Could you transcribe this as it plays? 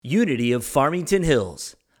Unity of Farmington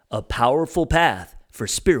Hills, a powerful path for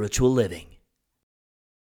spiritual living.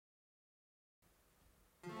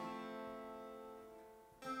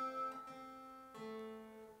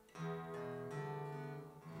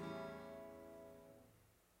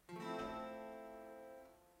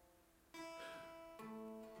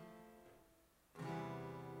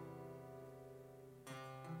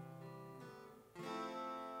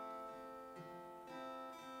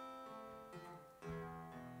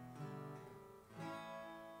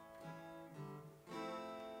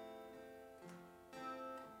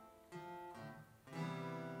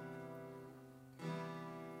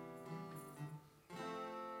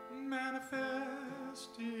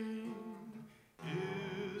 Manifesting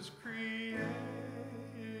is creating.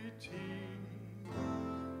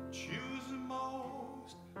 Choose the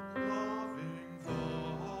most loving thoughts.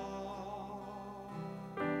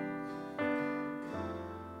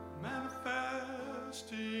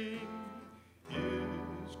 Manifesting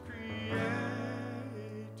is creating.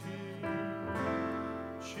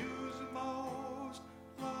 Choose the most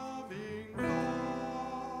loving thoughts.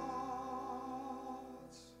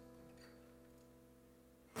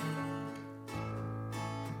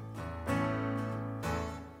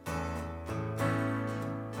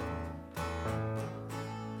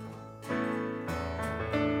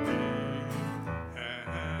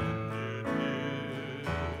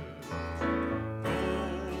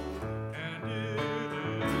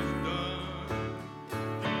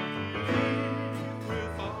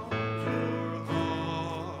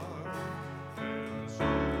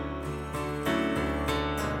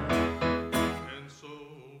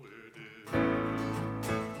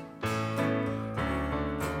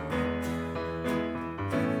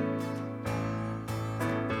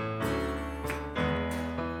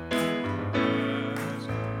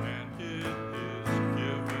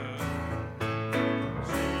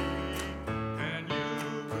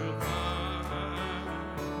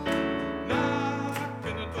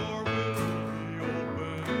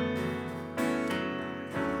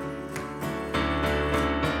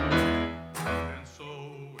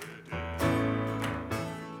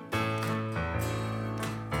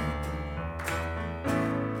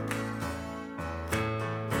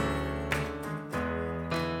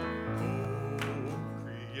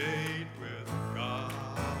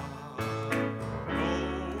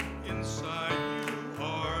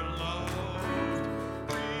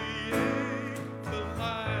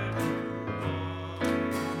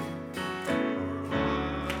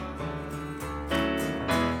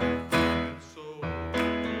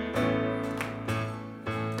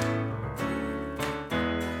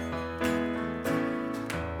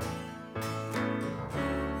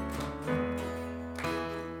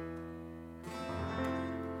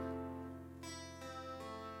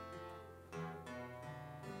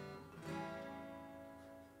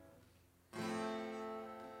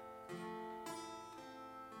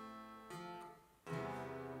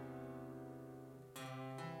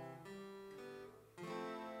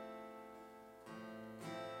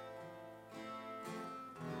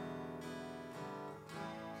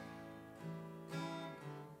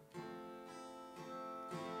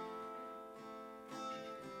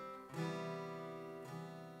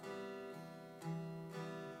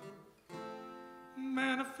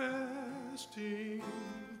 Manifesting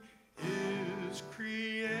is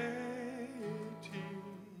creating.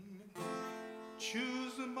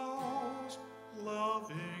 Choose the most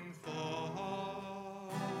loving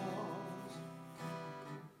thoughts.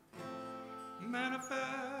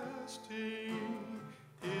 Manifesting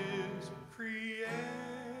is creating.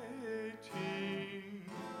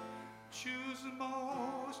 Choose the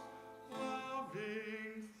most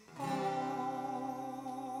loving thoughts.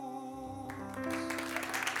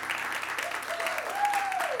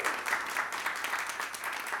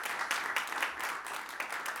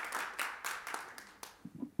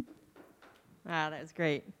 Wow, that was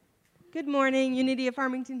great. Good morning, Unity of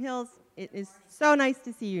Farmington Hills. It is so nice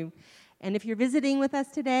to see you. And if you're visiting with us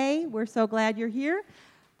today, we're so glad you're here.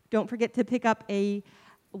 Don't forget to pick up a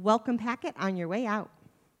welcome packet on your way out.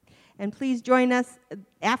 And please join us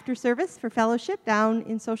after service for fellowship down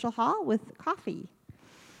in Social Hall with coffee.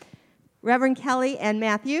 Reverend Kelly and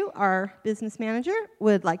Matthew, our business manager,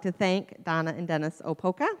 would like to thank Donna and Dennis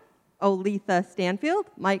Opoka, Oletha Stanfield,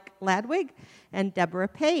 Mike Ladwig, and Deborah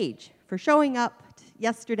Page for showing up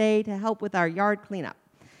yesterday to help with our yard cleanup.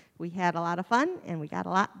 We had a lot of fun, and we got a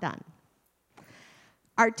lot done.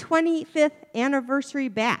 Our 25th anniversary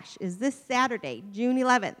bash is this Saturday, June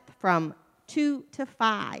 11th, from 2 to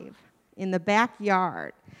 5 in the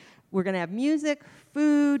backyard. We're going to have music,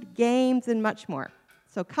 food, games, and much more.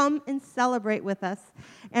 So come and celebrate with us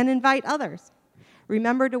and invite others.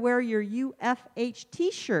 Remember to wear your UFH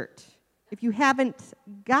t-shirt. If you haven't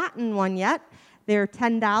gotten one yet, they're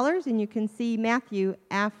 $10, and you can see Matthew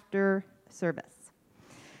after service.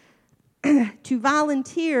 To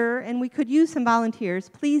volunteer, and we could use some volunteers,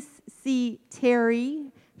 please see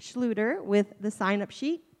Terry Schluter with the sign-up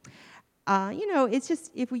sheet. It's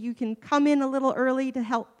just if you can come in a little early to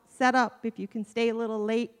help set up, if you can stay a little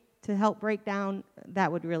late to help break down,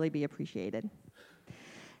 that would really be appreciated.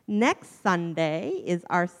 Next Sunday is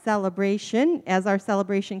our celebration. As our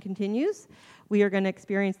celebration continues, we are going to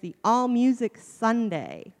experience the All Music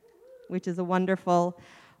Sunday, which is a wonderful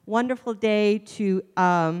day to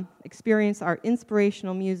experience our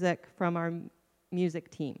inspirational music from our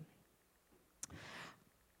music team.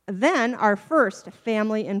 Then our first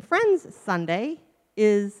Family and Friends Sunday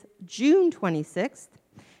is June 26th,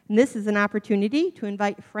 and this is an opportunity to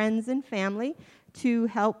invite friends and family to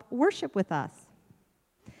help worship with us.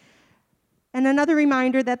 And another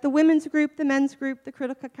reminder that the women's group, the men's group, the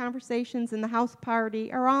Critical Conversations, and the house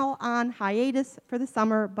party are all on hiatus for the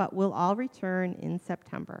summer, but will all return in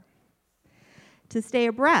September. To stay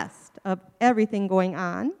abreast of everything going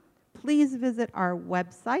on, please visit our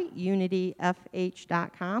website,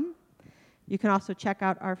 unityfh.com. You can also check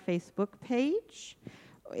out our Facebook page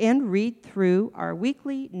and read through our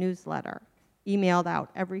weekly newsletter, emailed out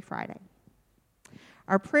every Friday.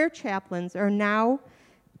 Our prayer chaplains are now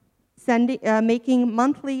making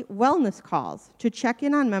monthly wellness calls to check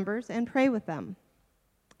in on members and pray with them.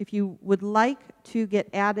 If you would like to get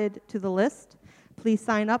added to the list, please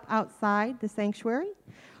sign up outside the sanctuary,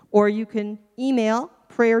 or you can email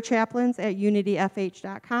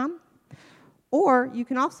prayerchaplains@unityfh.com, or you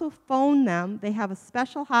can also phone them. They have a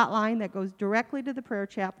special hotline that goes directly to the prayer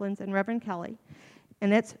chaplains and Reverend Kelly,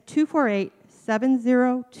 and it's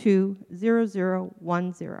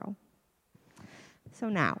 248-702-0010. So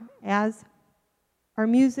now, as our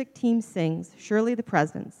music team sings Surely the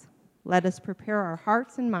Presence, let us prepare our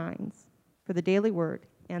hearts and minds for the daily word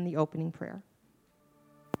and the opening prayer.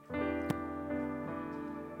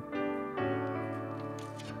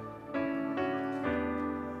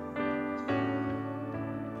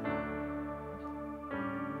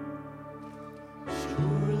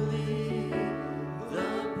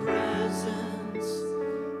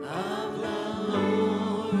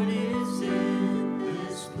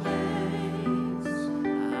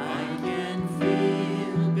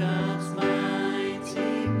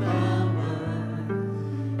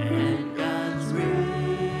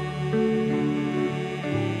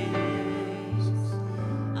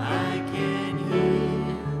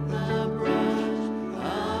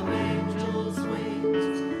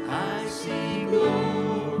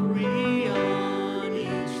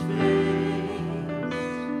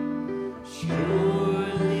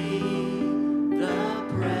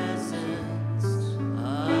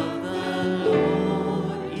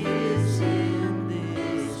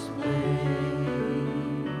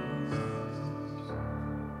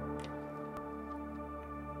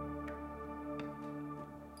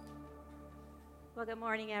 Well, good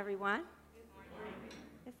morning, everyone. Good morning.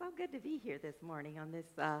 It's so good to be here this morning on this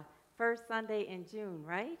first Sunday in June,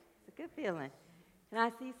 right? It's a good feeling. And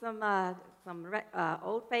I see some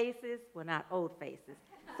old faces, well, not old faces,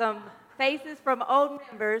 some faces from old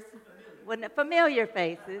members, familiar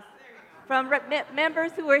faces, from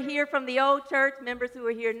members who are here from the old church, members who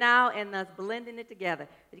are here now, and us blending it together.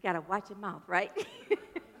 But you got to watch your mouth, right?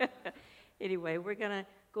 Anyway, we're going to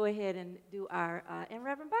go ahead and do our, and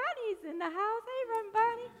Reverend Bonnie's in the house. Hey, Reverend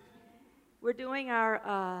Bonnie. We're doing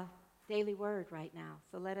our daily word right now.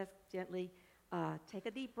 So let us gently take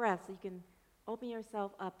a deep breath so you can open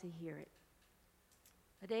yourself up to hear it.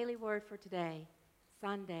 The daily word for today,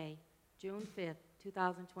 Sunday, June 5th,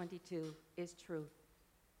 2022, is truth.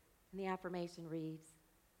 And the affirmation reads,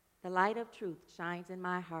 "The light of truth shines in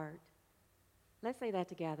my heart." Let's say that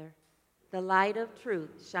together. The light of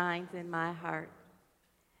truth shines in my heart.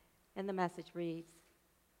 And the message reads,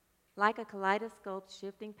 like a kaleidoscope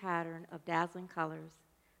shifting pattern of dazzling colors,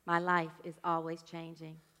 my life is always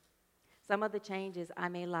changing. Some of the changes I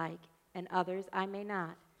may like, and others I may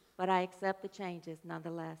not, but I accept the changes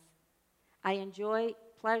nonetheless. I enjoy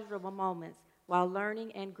pleasurable moments while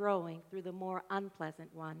learning and growing through the more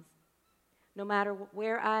unpleasant ones. No matter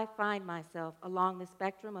where I find myself along the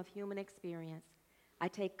spectrum of human experience, I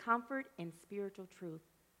take comfort in spiritual truth.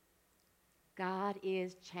 God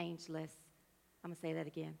is changeless. I'm going to say that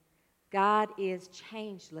again. God is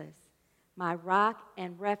changeless, my rock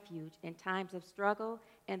and refuge in times of struggle,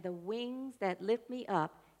 and the wings that lift me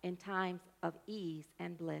up in times of ease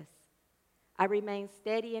and bliss. I remain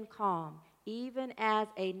steady and calm even as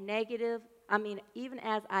I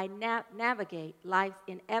navigate life's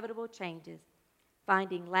inevitable changes,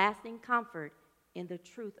 finding lasting comfort in the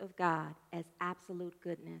truth of God as absolute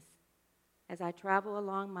goodness. As I travel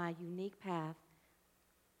along my unique path,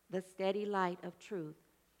 the steady light of truth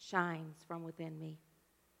shines from within me.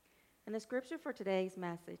 And the scripture for today's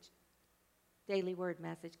message, daily word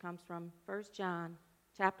message, comes from 1 John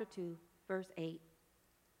chapter 2, verse 8.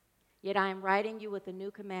 Yet I am writing you with a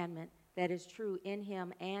new commandment that is true in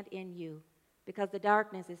him and in you, because the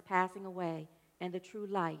darkness is passing away and the true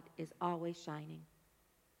light is always shining.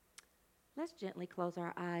 Let's gently close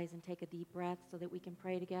our eyes and take a deep breath so that we can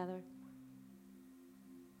pray together.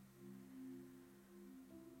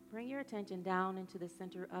 Bring your attention down into the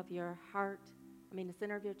center of your the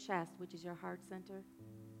center of your chest, which is your heart center.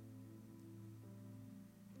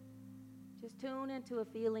 Just tune into a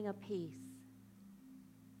feeling of peace.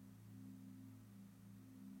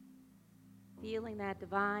 Feeling that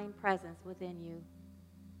divine presence within you.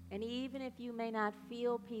 And even if you may not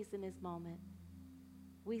feel peace in this moment,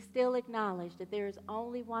 we still acknowledge that there is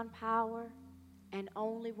only one power and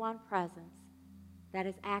only one presence that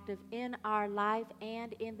is active in our life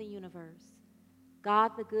and in the universe.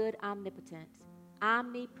 God the good, omnipotent,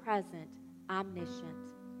 omnipresent, omniscient.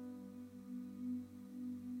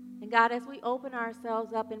 And God, as we open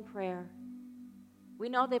ourselves up in prayer, we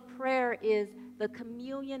know that prayer is the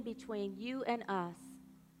communion between you and us.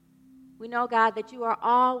 We know, God, that you are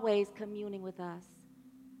always communing with us.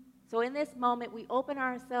 So in this moment, we open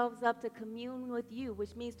ourselves up to commune with you,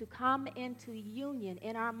 which means to come into union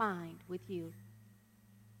in our mind with you.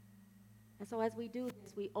 And so as we do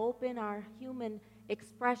this, we open our human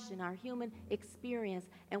expression, our human experience,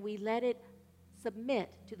 and we let it submit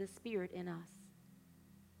to the Spirit in us.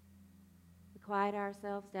 We quiet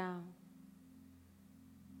ourselves down.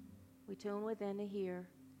 We tune within to hear.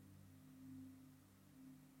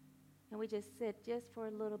 And we just sit just for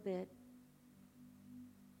a little bit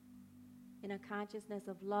in a consciousness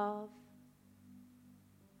of love,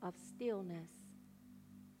 of stillness,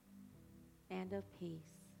 and of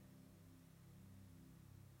peace.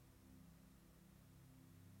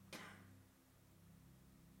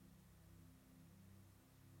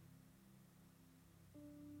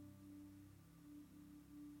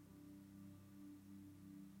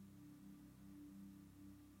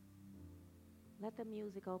 Let the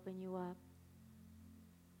music open you up.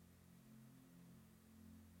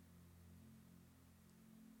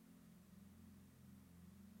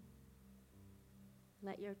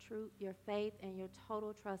 Let your truth, your faith, and your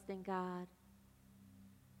total trust in God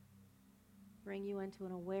bring you into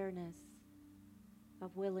an awareness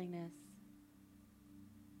of willingness.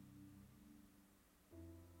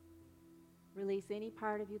 Release any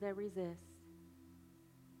part of you that resists.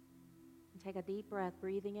 And take a deep breath,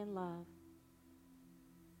 breathing in love.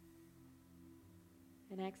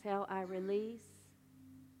 And exhale, I release,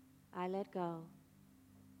 I let go,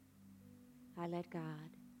 I let God.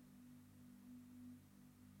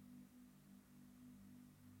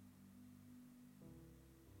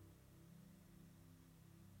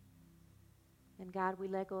 And God, we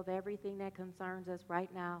let go of everything that concerns us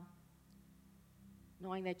right now,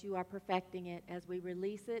 knowing that you are perfecting it. As we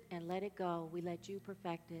release it and let it go, we let you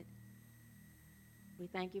perfect it. We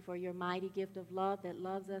thank you for your mighty gift of love that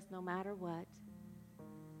loves us no matter what.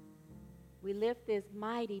 We lift this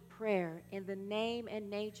mighty prayer in the name and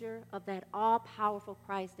nature of that all-powerful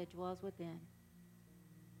Christ that dwells within.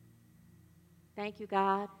 Thank you,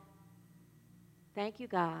 God. Thank you,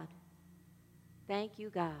 God. Thank you,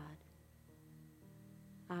 God.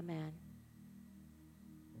 Amen.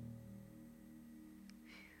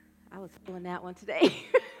 I was feeling that one today.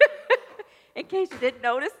 In case you didn't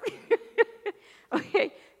notice.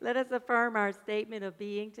 Okay, let us affirm our statement of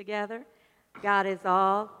being together. God is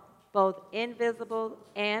all, both invisible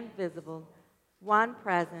and visible. One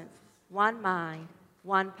presence, one mind,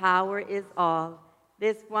 one power is all.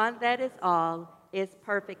 This one that is all is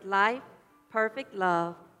perfect life, perfect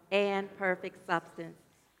love, and perfect substance.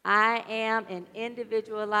 I am an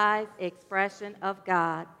individualized expression of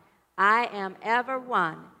God. I am ever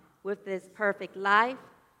one with this perfect life,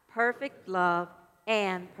 perfect love,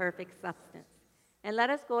 and perfect substance. And let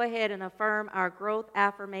us go ahead and affirm our growth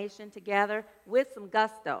affirmation together with some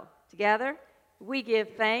gusto. Together, we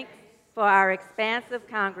give thanks for our expansive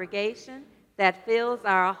congregation that fills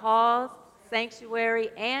our halls, sanctuary,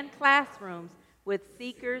 and classrooms with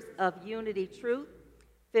seekers of unity truth,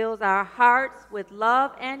 fills our hearts with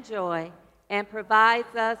love and joy, and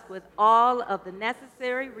provides us with all of the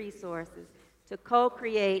necessary resources to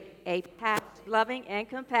co-create a loving and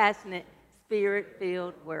compassionate,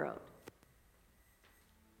 spirit-filled world.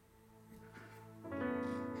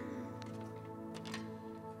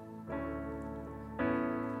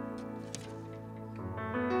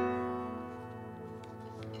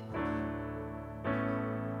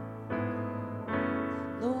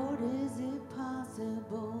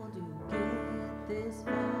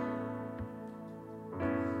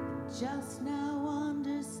 just now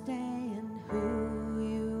understand who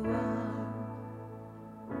you are.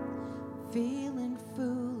 Feeling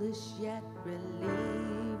foolish yet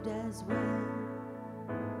relieved as well.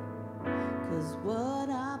 'Cause what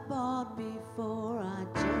I bought before I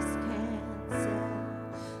just can't sell.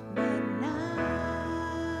 But now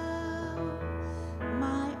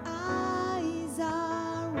my eyes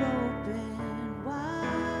are open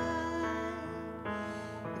wide.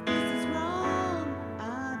 If this is wrong,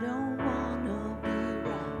 I don't wanna be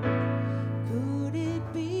right. Could it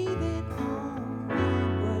be that on my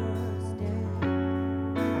worst day,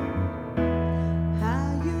 how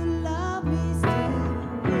you love me still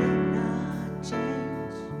will not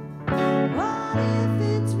change? What if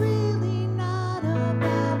it's really not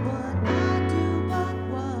about what I do, but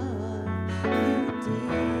what you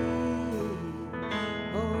did?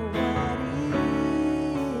 Oh, what if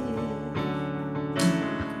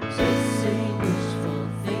this ain't wishful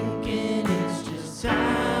thinking? It's just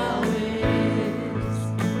how it is.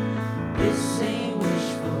 This ain't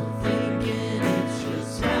wishful thinking. It's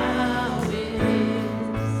just how it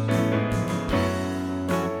is.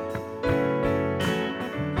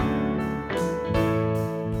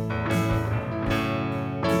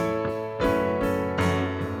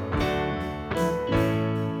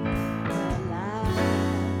 Well, I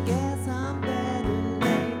guess I'm better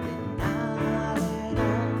late than not at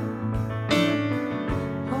all.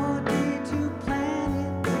 Or did you plan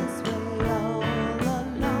it this way all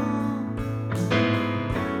along?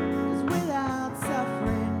 'Cause without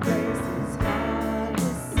suffering, grace is hard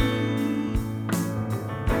to see.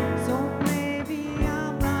 So maybe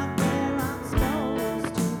I'm not where I'm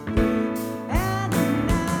supposed to be. And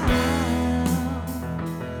now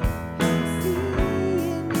I'm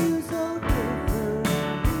seeing you so differently.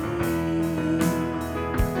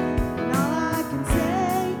 And all I can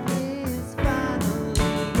say is finally,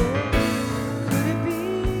 could it be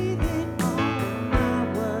that on my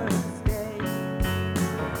worst day,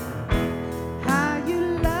 how you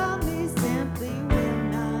love me simply will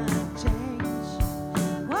not change?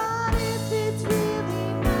 What if it's really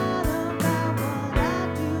not about what I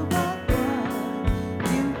do, but what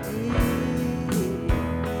you did?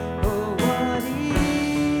 Oh, what if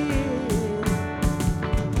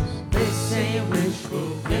this ain't wishful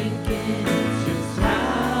thinking? It's just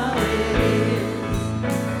how it is.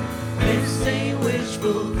 This ain't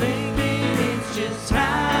wishful thinking. It's just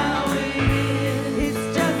how it is. It's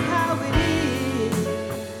just how it is.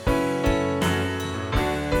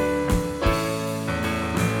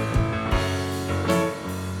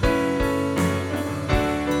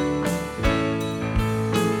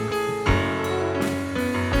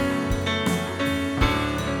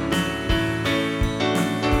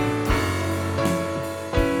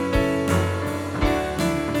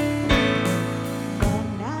 And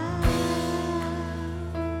now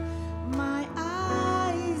my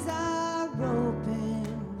eyes are open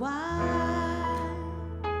wide.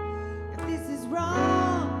 If this is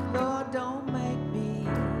wrong, Lord, don't make me.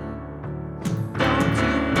 Don't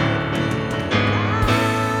you make me lie.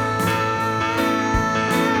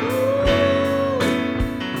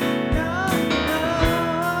 No, no,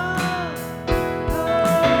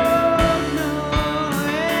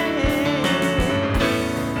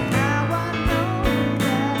 now I know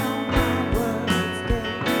that on my worst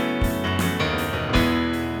day,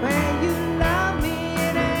 where you love me,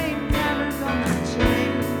 it ain't never gonna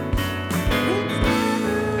change. It's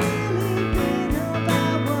never really been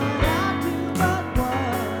about what I do, but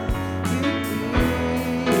what you did.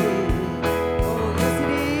 Oh, yes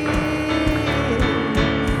it is.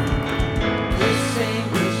 This ain't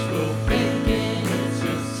wishful thinking. It's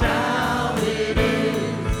just how it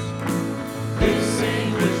is. This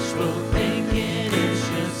ain't wishful thinking. It's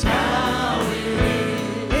just how it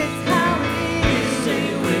is. It's how it is. This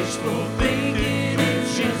ain't wishful thinking.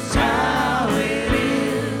 It's just how it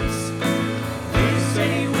is. This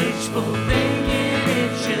ain't wishful thinking.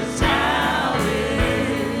 It's just how it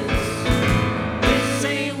is. This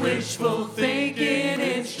ain't wishful thinking.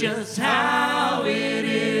 It's just how it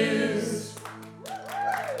is.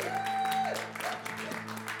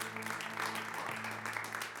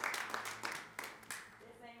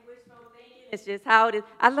 It's just how it is.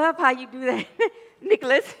 I love how you do that,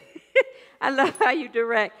 Nicholas. I love how you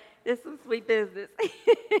direct. This is some sweet business.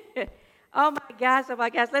 Oh my gosh, oh my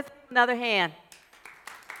gosh. Let's give another hand.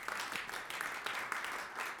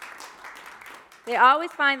 They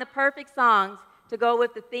always find the perfect songs to go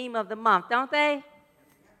with the theme of the month, don't they?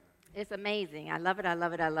 It's amazing. I love it, I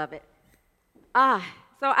love it, I love it.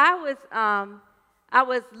 So I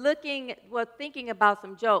was thinking about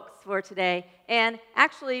some jokes for today, and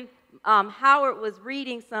actually Howard was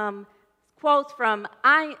reading some quotes from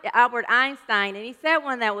Albert Einstein, and he said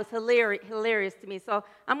one that was hilarious to me. So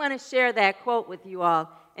I'm going to share that quote with you all.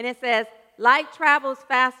 And it says, "Light travels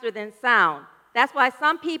faster than sound. That's why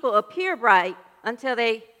some people appear bright until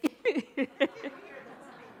they..."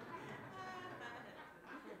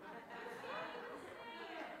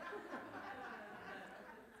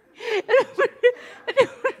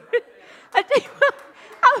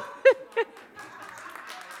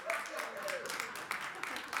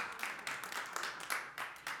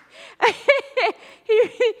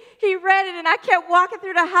 He read it, and I kept walking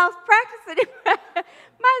through the house practicing it.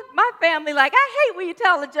 My family like, I hate when you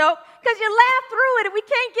tell a joke because you laugh through it and we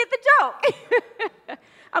can't get the joke.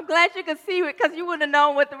 I'm glad you could see it because you wouldn't have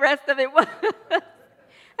known what the rest of it was. Isn't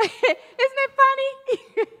it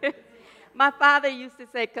funny? My father used to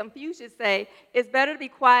say, Confucius say, it's better to be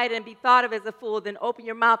quiet and be thought of as a fool than open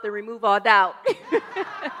your mouth and remove all doubt.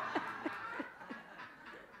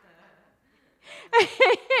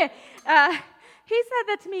 He said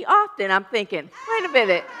that to me often. I'm thinking, wait a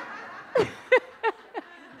minute.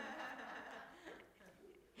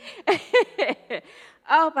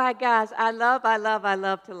 Oh my gosh, I love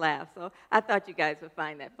to laugh. So I thought you guys would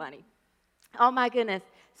find that funny. Oh my goodness.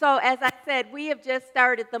 So as I said, we have just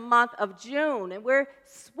started the month of June, and we're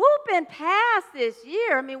swooping past this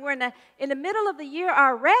year. I mean, we're in the middle of the year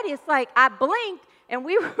already. It's like I blinked, and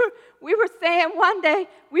we were saying one day,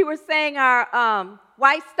 we were saying our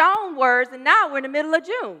white stone words, and now we're in the middle of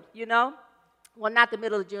June, you know? Well, not the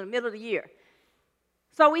middle of June, middle of the year.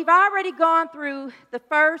 So we've already gone through the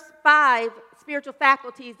first 5 spiritual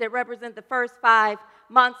faculties that represent the first 5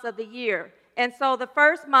 months of the year. And so the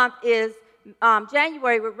first month is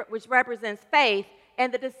January, which represents faith,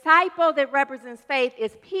 and the disciple that represents faith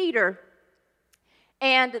is Peter.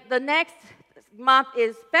 And the next month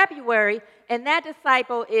is February, and that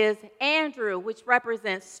disciple is Andrew, which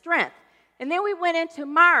represents strength. And then we went into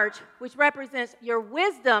March, which represents your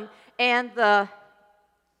wisdom, and the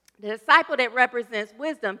disciple that represents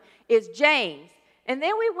wisdom is James. And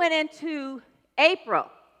then we went into April,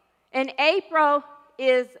 and April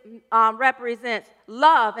represents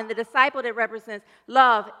love, and the disciple that represents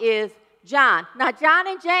love is John. Now, John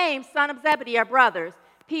and James, son of Zebedee, are brothers.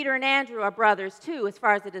 Peter and Andrew are brothers, too, as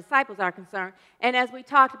far as the disciples are concerned. And as we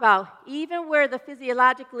talked about, even where the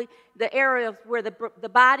physiologically, the areas where the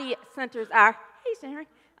body centers are, hey, Sharon,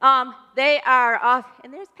 they are off.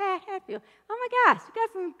 And there's Pat Hatfield. Oh, my gosh, you got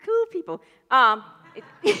some cool people. Sometimes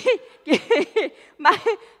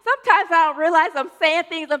I don't realize I'm saying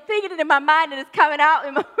things. I'm thinking it in my mind, and it's coming out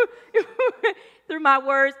through my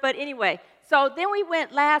words. But anyway, so then we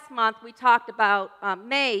went last month, we talked about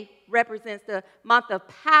May represents the month of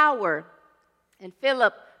power, and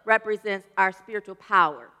Philip represents our spiritual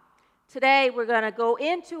power. Today, we're going to go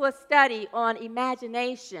into a study on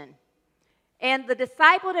imagination. And the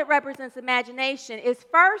disciple that represents imagination is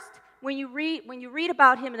first, when you read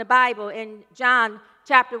about him in the Bible in John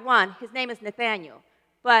chapter 1, his name is Nathaniel.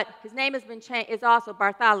 But his name has been changed, is also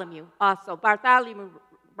Bartholomew. Also, Bartholomew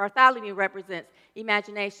represents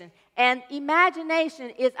imagination. And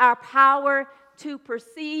imagination is our power to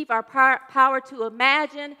perceive, our power to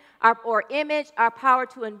imagine, or image, our power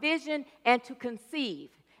to envision and to conceive.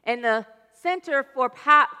 And the center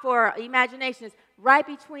for imagination is right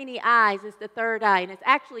between the eyes, is the third eye. And it's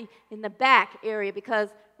actually in the back area because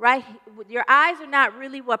your eyes are not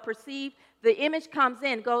really what perceive. The image comes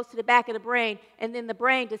in, goes to the back of the brain, and then the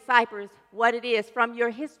brain deciphers what it is from your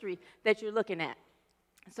history that you're looking at.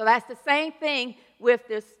 So that's the same thing with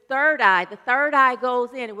this third eye. The third eye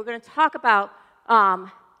goes in, and we're going to talk about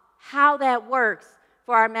how that works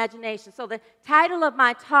for our imagination. So the title of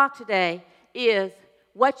my talk today is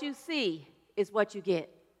What You See is What You Get.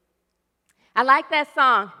 I like that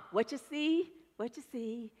song, what you see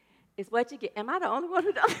is what you get. Am I the only one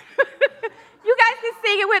who does? You guys can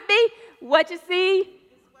sing it with me. What you see is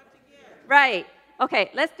what you get. Right.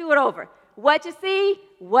 Okay, let's do it over. What you see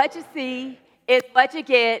is what you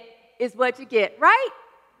get, is what you get. Right?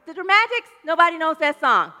 The Dramatics? Nobody knows that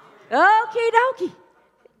song. Okie dokie.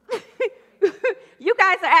 You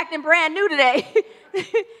guys are acting brand new today.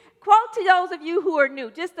 Quote to those of you who are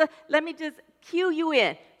new. Let me just cue you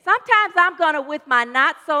in. Sometimes I'm going to, with my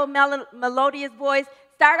not so melodious voice,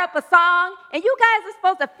 start up a song, and you guys are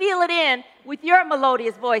supposed to feel it in with your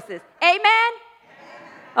melodious voices. Amen?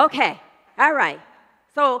 Okay. All right.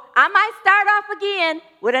 So I might start off again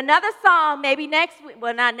with another song maybe next week.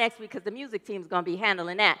 Well, not next week because the music team's going to be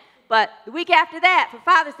handling that. But the week after that, for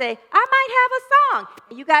Father's Day, I might have a song.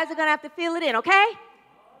 And you guys are going to have to feel it in, okay?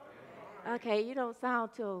 Okay, you don't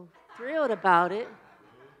sound too thrilled about it.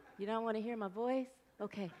 You don't want to hear my voice?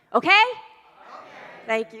 Okay. Okay?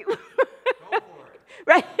 Thank you.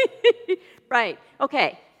 Right? Right.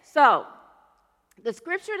 Okay. So, the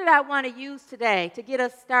scripture that I want to use today to get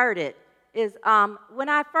us started is when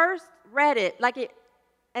I first read it,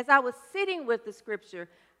 as I was sitting with the scripture,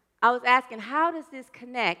 I was asking, how does this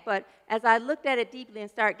connect? But as I looked at it deeply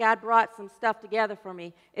and God brought some stuff together for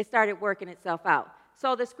me, it started working itself out.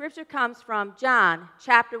 So the scripture comes from John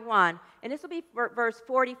chapter 1, and this will be verse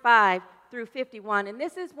 45 through 51. And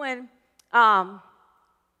this is when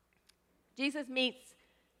Jesus meets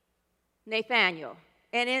Nathanael.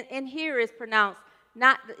 And in here is pronounced,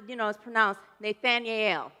 it's pronounced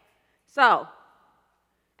Nathanael. So,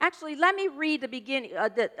 actually, let me read the beginning.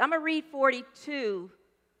 I'm going to read 42.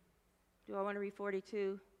 Do I want to read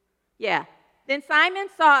 42? Yeah. Then then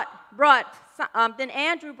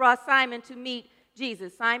Andrew brought Simon to meet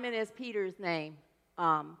Jesus. Simon is Peter's name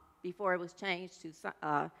before it was changed to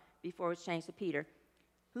Peter.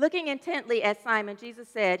 Looking intently at Simon, Jesus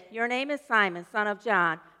said, "Your name is Simon, son of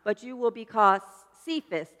John, but you will be called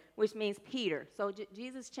Cephas," which means Peter. So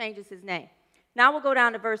Jesus changes his name. Now we'll go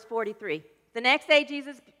down to verse 43. The next day,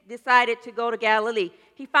 Jesus decided to go to Galilee.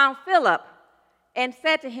 He found Philip and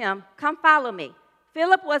said to him, "Come follow me."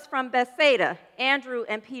 Philip was from Bethsaida, Andrew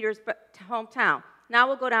and Peter's hometown. Now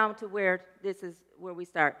we'll go down to where we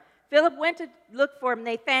start. Philip went to look for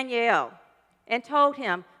Nathanael and told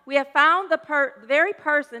him, "We have found the very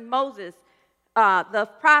person Moses, the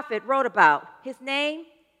prophet, wrote about. His name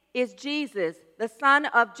is Jesus, the son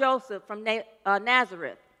of Joseph from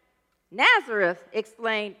Nazareth." "Nazareth,"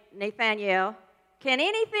 exclaimed Nathanael. "Can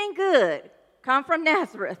anything good come from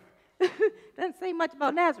Nazareth?" Doesn't say much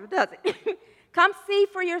about Nazareth, does it? "Come see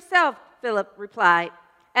for yourself," Philip replied.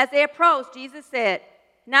 As they approached, Jesus said,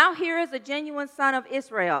 "Now here is a genuine son of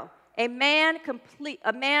Israel, a man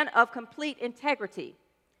of complete integrity."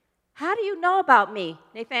 "How do you know about me?"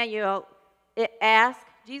 Nathanael asked.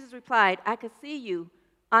 Jesus replied, "I could see you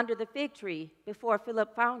under the fig tree before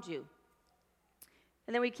Philip found you."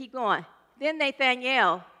 And then we keep going. Then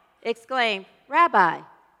Nathanael exclaimed, "Rabbi,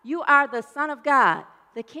 you are the Son of God,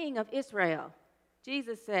 the King of Israel."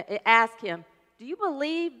 Jesus asked him, "Do you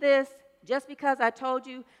believe this just because I told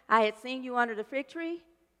you I had seen you under the fig tree?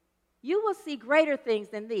 You will see greater things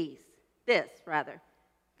than this.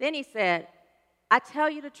 Then he said, "I tell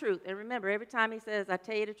you the truth." And remember, every time he says, "I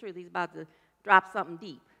tell you the truth," he's about to drop something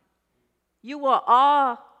deep. "You will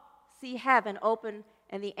all see heaven open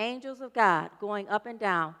and the angels of God going up and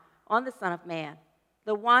down on the Son of Man,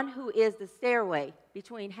 the one who is the stairway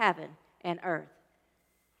between heaven and earth."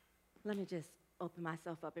 Let me just open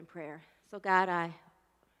myself up in prayer. So God, I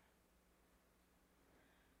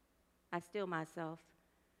still myself.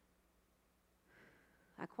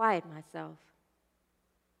 I quiet myself.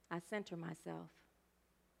 I center myself.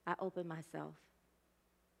 I open myself.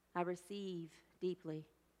 I receive deeply.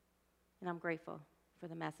 And I'm grateful for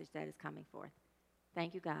the message that is coming forth.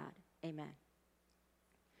 Thank you, God. Amen.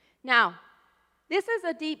 Now, this is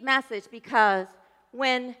a deep message because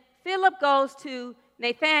when Philip goes to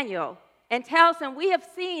Nathanael and tells him, "We have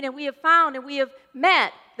seen and we have found and we have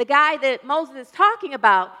met the guy that Moses is talking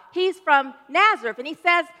about. He's from Nazareth." And he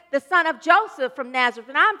says, "The son of Joseph from Nazareth."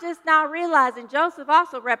 And I'm just now realizing Joseph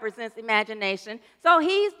also represents imagination. So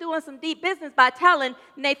he's doing some deep business by telling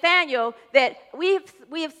Nathanael that we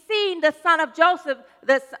have seen the son of Joseph,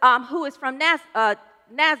 who is from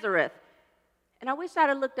Nazareth. And I wish I'd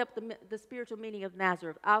have looked up the spiritual meaning of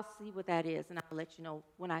Nazareth. I'll see what that is, and I'll let you know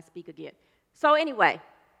when I speak again. So anyway,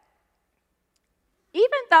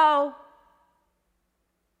 even though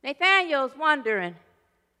Nathanael's wondering,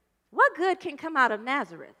 what good can come out of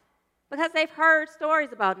Nazareth? Because they've heard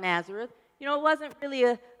stories about Nazareth. You know, it wasn't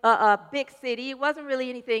really a big city. It wasn't really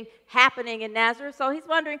anything happening in Nazareth. So he's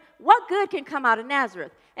wondering, what good can come out of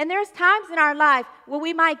Nazareth? And there's times in our life where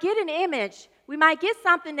we might get an image. We might get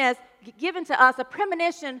something that's given to us, a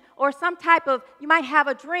premonition or some type of, you might have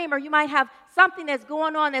a dream or you might have something that's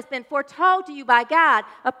going on that's been foretold to you by God,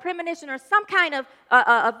 a premonition or some kind of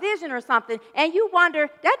a vision or something, and you wonder,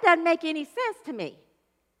 that doesn't make any sense to me.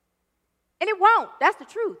 And it won't. That's the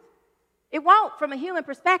truth. It won't from a human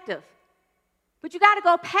perspective. But you got to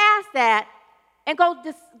go past that and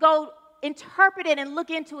go interpret it and look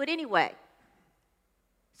into it anyway.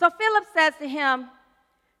 So Philip says to him,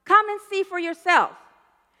 "Come and see for yourself."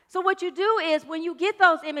 So what you do is when you get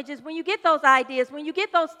those images, when you get those ideas, when you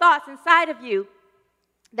get those thoughts inside of you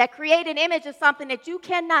that create an image of something that you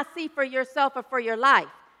cannot see for yourself or for your life,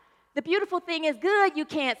 the beautiful thing is good you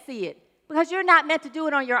can't see it because you're not meant to do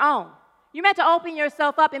it on your own. You're meant to open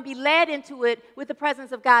yourself up and be led into it with the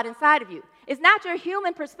presence of God inside of you. It's not your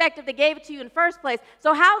human perspective that gave it to you in the first place.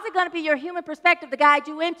 So how is it going to be your human perspective to guide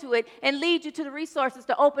you into it and lead you to the resources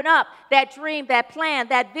to open up that dream, that plan,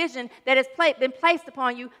 that vision that has been placed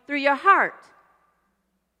upon you through your heart?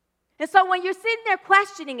 And so when you're sitting there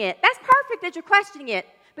questioning it, that's perfect that you're questioning it,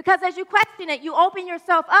 because as you question it, you open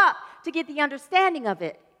yourself up to get the understanding of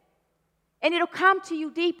it. And it'll come to you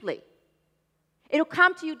deeply. It'll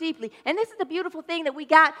come to you deeply. And this is the beautiful thing, that we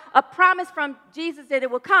got a promise from Jesus that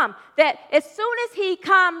it will come. That as soon as he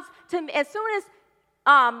comes as soon as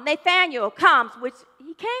Nathanael comes, which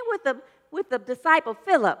he came with the disciple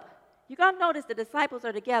Philip. You're going to notice the disciples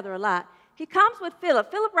are together a lot. He comes with Philip.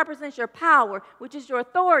 Philip represents your power, which is your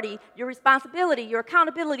authority, your responsibility, your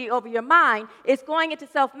accountability over your mind. It's going into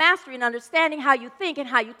self-mastery and understanding how you think and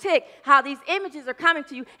how you tick, how these images are coming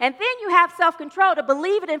to you. And then you have self-control to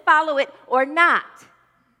believe it and follow it or not.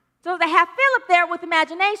 So to have Philip there with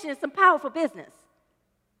imagination is some powerful business.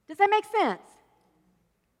 Does that make sense?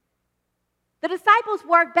 The disciples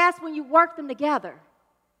work best when you work them together.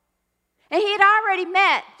 And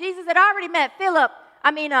Jesus had already met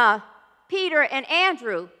Peter and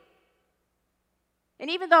Andrew. And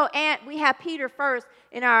even though we have Peter first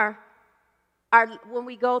in our when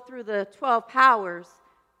we go through the 12 powers,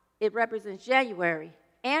 it represents January.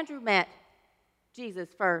 Andrew met Jesus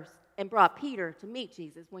first and brought Peter to meet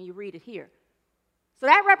Jesus when you read it here. So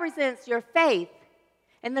that represents your faith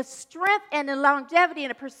and the strength and the longevity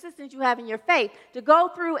and the persistence you have in your faith to go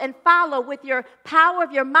through and follow with your power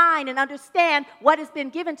of your mind and understand what has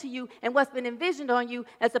been given to you and what's been envisioned on you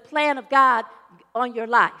as a plan of God on your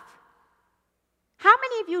life. How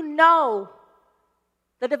many of you know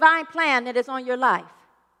the divine plan that is on your life?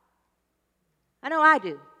 I know I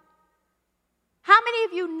do. How many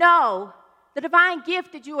of you know the divine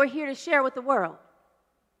gift that you are here to share with the world?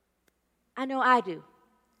 I know I do.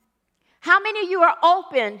 How many of you are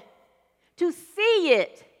open to see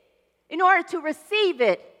it in order to receive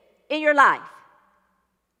it in your life?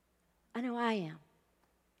 I know I am.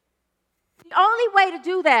 The only way to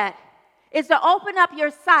do that is to open up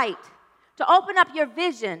your sight, to open up your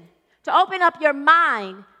vision, to open up your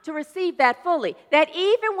mind to receive that fully. That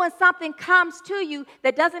even when something comes to you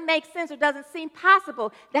that doesn't make sense or doesn't seem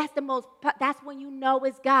possible, that's when you know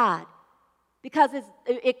it's God. Because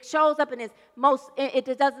it shows up in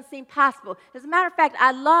it doesn't seem possible. As a matter of fact,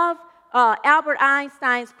 I love Albert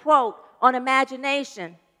Einstein's quote on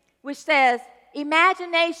imagination, which says,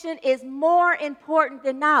 "Imagination is more important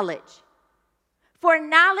than knowledge. For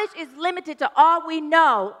knowledge is limited to all we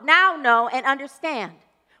now know and understand,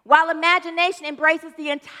 while imagination embraces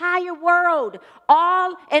the entire world,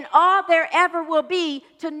 all there ever will be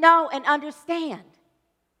to know and understand."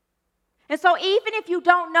 And so even if you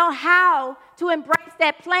don't know how to embrace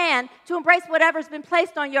that plan, to embrace whatever's been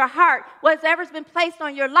placed on your heart, whatever's been placed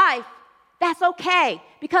on your life, that's okay.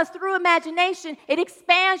 Because through imagination, it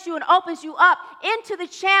expands you and opens you up into the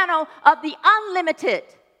channel of the unlimited,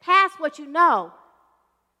 past what you know,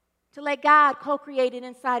 to let God co-create it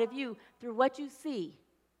inside of you through what you see.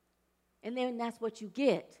 And then that's what you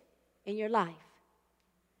get in your life.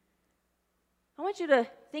 I want you to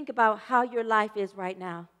think about how your life is right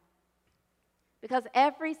now. Because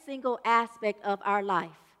every single aspect of our life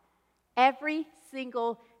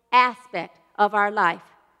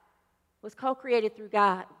was co-created through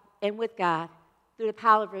God and with God through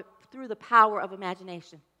the power of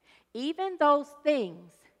imagination. Even those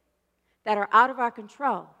things that are out of our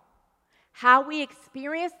control, how we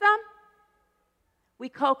experience them, we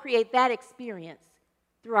co-create that experience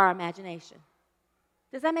through our imagination.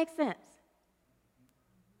 Does that make sense?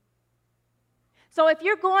 So if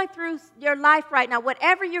you're going through your life right now,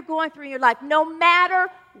 whatever you're going through in your life, no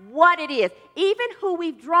matter what it is, even who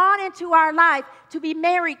we've drawn into our life to be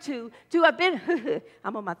married to have been,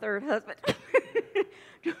 I'm on my third husband.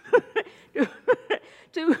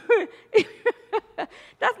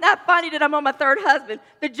 That's not funny that I'm on my third husband.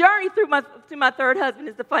 The journey through my third husband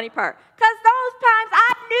is the funny part. Because those times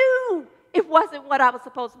I knew it wasn't what I was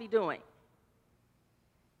supposed to be doing.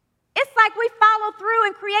 It's like we follow through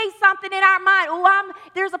and create something in our mind. Oh,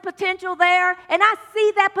 there's a potential there, and I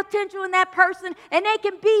see that potential in that person, and they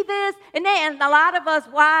can be this, and a lot of us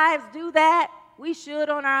wives do that. We should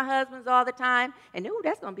on our husbands all the time. And, ooh,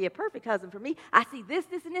 that's going to be a perfect husband for me. I see this,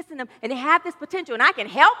 and this in them, and they have this potential, and I can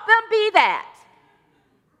help them be that.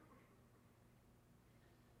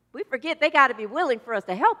 We forget they got to be willing for us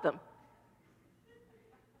to help them.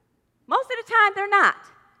 Most of the time, they're not.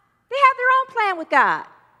 They have their own plan with God.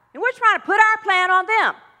 And we're trying to put our plan on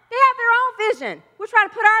them. They have their own vision. We're trying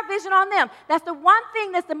to put our vision on them. That's the one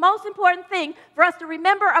thing that's the most important thing for us to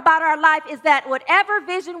remember about our life is that whatever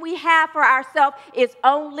vision we have for ourselves is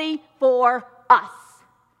only for us.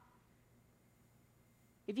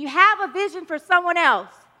 If you have a vision for someone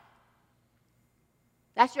else,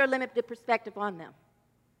 that's your limited perspective on them.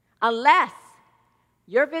 Unless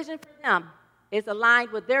your vision for them is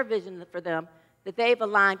aligned with their vision for them, that they've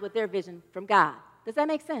aligned with their vision from God. Does that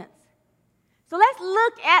make sense? So let's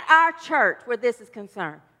look at our church where this is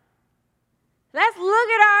concerned. Let's look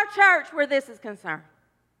at our church where this is concerned.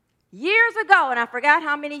 Years ago, and I forgot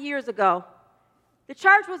how many years ago, the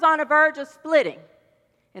church was on the verge of splitting.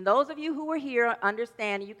 And those of you who were here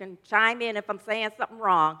understand, you can chime in if I'm saying something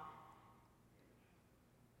wrong.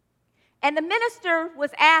 And the minister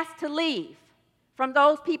was asked to leave from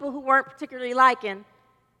those people who weren't particularly liking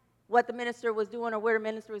what the minister was doing or where the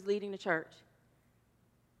minister was leading the church.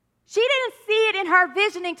 She didn't see it in her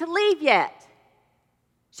visioning to leave yet.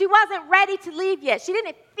 She wasn't ready to leave yet. She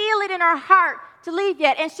didn't feel it in her heart to leave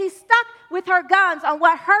yet. And she stuck with her guns on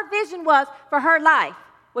what her vision was for her life,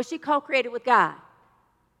 what she co-created with God.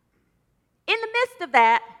 In the midst of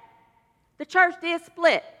that, the church did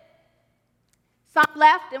split. Some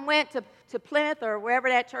left and went to Plymouth or wherever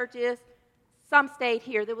that church is. Some stayed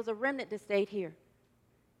here. There was a remnant that stayed here.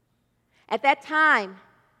 At that time,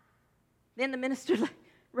 then the minister,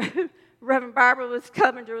 Reverend Barbara was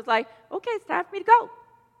coming to was like, okay, it's time for me to go.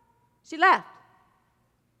 She left.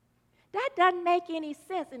 That doesn't make any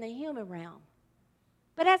sense in the human realm.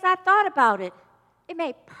 But as I thought about it, it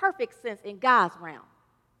made perfect sense in God's realm.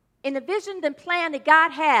 In the vision and plan that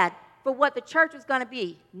God had for what the church was going to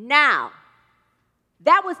be now,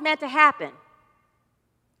 that was meant to happen.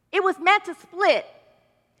 It was meant to split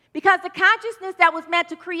because the consciousness that was meant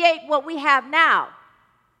to create what we have now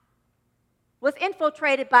was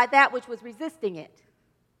infiltrated by that which was resisting it.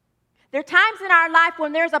 There are times in our life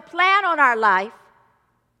when there's a plan on our life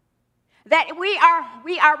that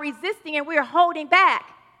we are resisting and we are holding back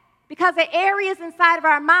because the areas inside of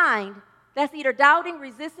our mind that's either doubting,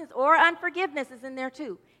 resistance, or unforgiveness is in there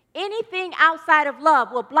too. Anything outside of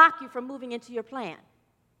love will block you from moving into your plan.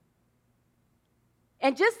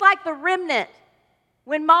 And just like the remnant,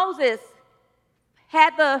 when Moses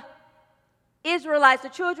had the Israelites, the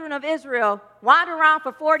children of Israel, wander around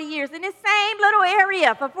for 40 years in this same little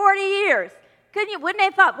area for 40 years, wouldn't they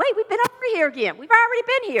have thought, wait, we've been over here again. We've already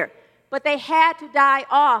been here. But they had to die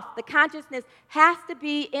off. The consciousness has to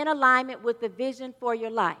be in alignment with the vision for your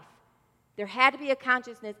life. There had to be a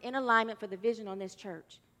consciousness in alignment for the vision on this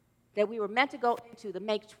church that we were meant to go into to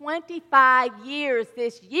make 25 years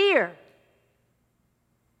this year.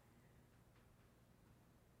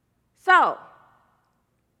 So,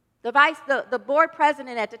 the board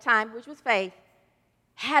president at the time, which was Faith,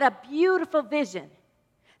 had a beautiful vision.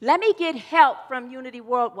 Let me get help from Unity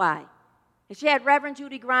Worldwide. And she had Reverend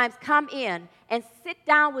Judy Grimes come in and sit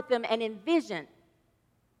down with them and envision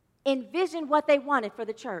what they wanted for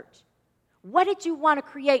the church. What did you want to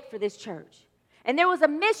create for this church? And there was a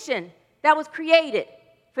mission that was created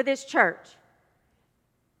for this church.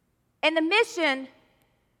 And the mission,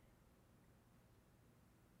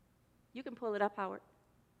 you can pull it up, Howard.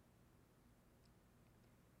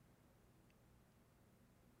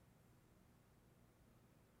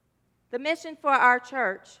 The mission for our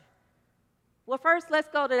church. Well, first, let's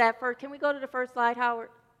go to that first. Can we go to the first slide, Howard?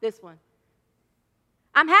 This one.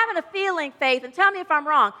 I'm having a feeling, Faith, and tell me if I'm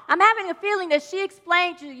wrong. I'm having a feeling that she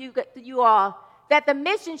explained to you all that the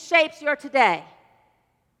mission shapes your today.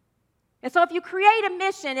 And so if you create a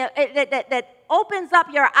mission that opens up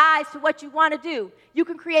your eyes to what you want to do, you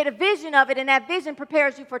can create a vision of it, and that vision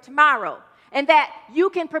prepares you for tomorrow. And that you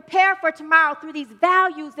can prepare for tomorrow through these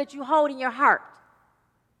values that you hold in your heart.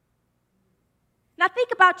 Now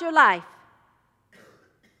think about your life.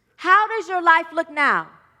 How does your life look now?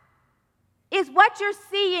 Is what you're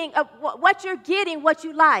seeing, what you're getting, what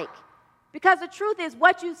you like? Because the truth is,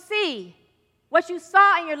 what you see, what you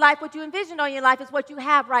saw in your life, what you envisioned on your life is what you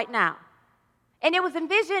have right now. And it was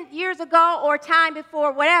envisioned years ago or time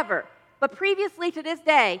before, whatever. But previously to this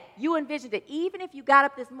day, you envisioned it. Even if you got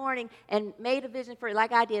up this morning and made a vision for it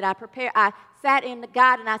like I did, I sat in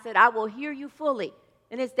God and I said, I will hear you fully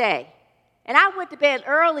in this day. And I went to bed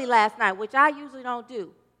early last night, which I usually don't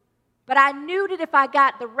do. But I knew that if I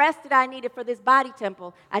got the rest that I needed for this body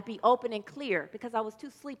temple, I'd be open and clear because I was too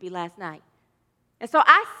sleepy last night. And so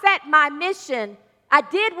I set my mission. I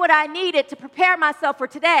did what I needed to prepare myself for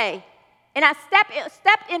today. And I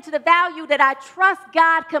stepped into the value that I trust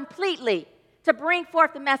God completely to bring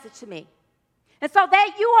forth the message to me. And so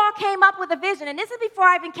you all came up with a vision. And this is before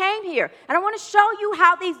I even came here. And I want to show you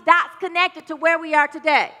how these dots connected to where we are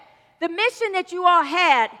today. The mission that you all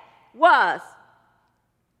had was,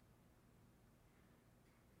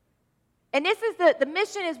 and this is the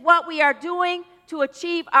mission is what we are doing to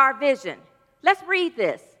achieve our vision. Let's read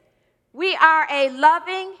this. We are a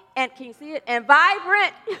loving and, can you see it, and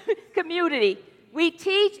vibrant community. We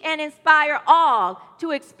teach and inspire all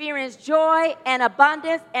to experience joy and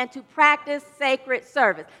abundance and to practice sacred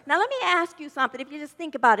service. Now, let me ask you something. If you just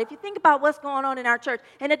think about it, if you think about what's going on in our church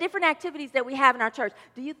and the different activities that we have in our church,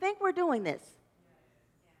 do you think we're doing this?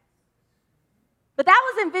 But that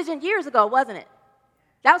was envisioned years ago, wasn't it?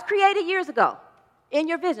 That was created years ago in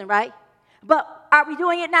your vision, right? But are we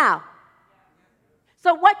doing it now?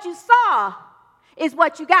 So what you saw is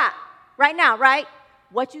what you got right now, right?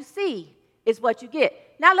 What you see is what you get.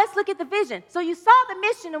 Now let's look at the vision. So you saw the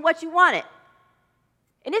mission and what you wanted.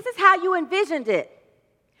 And this is how you envisioned it.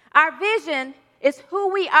 Our vision is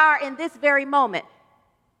who we are in this very moment.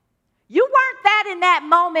 You weren't that in that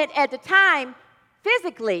moment at the time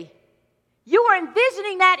physically. You were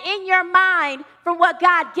envisioning that in your mind from what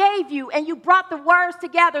God gave you, and you brought the words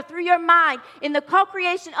together through your mind. In the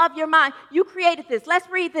co-creation of your mind, you created this. Let's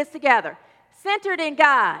read this together. Centered in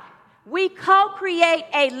God, we co-create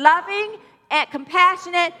a loving and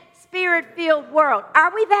compassionate, spirit-filled world.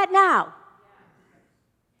 Are we that now?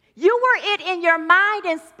 You were it in your mind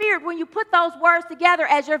and spirit when you put those words together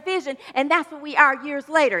as your vision, and that's what we are years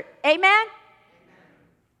later. Amen?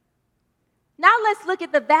 Now let's look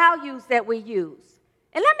at the values that we use.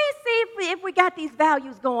 And let me see if we got these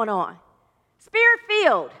values going on.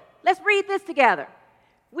 Spirit-filled. Let's read this together.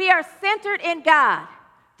 We are centered in God.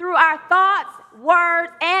 Through our thoughts,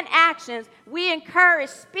 words, and actions, we encourage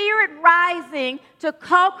spirit rising to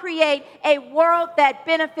co-create a world that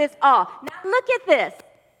benefits all. Now look at this.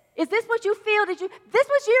 Is this what you feel? This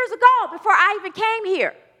was years ago before I even came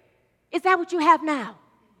here. Is that what you have now?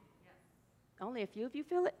 Only a few of you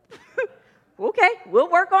feel it? Okay, we'll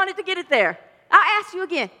work on it to get it there. I'll ask you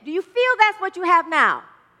again. Do you feel that's what you have now?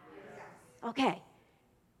 Okay.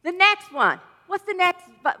 The next one. What's the next?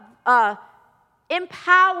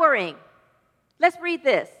 Empowering. Let's read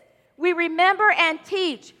this. We remember and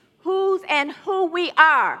teach whose and who we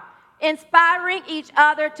are, inspiring each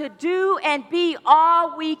other to do and be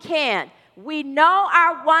all we can. We know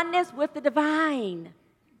our oneness with the divine.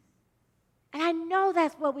 And I know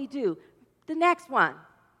that's what we do. The next one.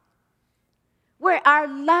 We are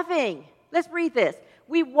loving. Let's read this.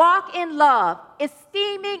 We walk in love,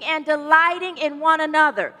 esteeming and delighting in one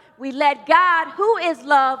another. We let God, who is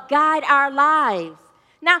love, guide our lives.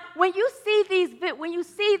 Now, when you see these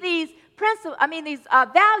principles, these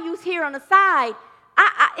values here on the side,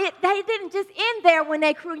 they didn't just end there when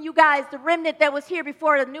they crew you guys, the remnant that was here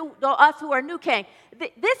before us who are new came.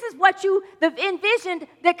 This is what you envisioned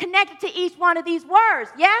that connected to each one of these words.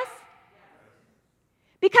 Yes?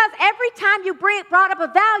 Because every time you brought up a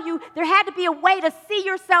value, there had to be a way to see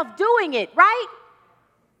yourself doing it, right?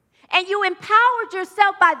 And you empowered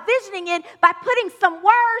yourself by visioning it, by putting some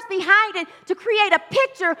words behind it to create a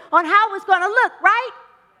picture on how it's going to look, right?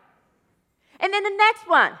 And then the next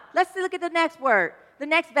one. Let's look at the next word, the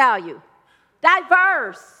next value.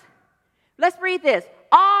 Diverse. Let's read this.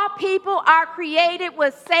 All people are created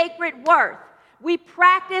with sacred worth. We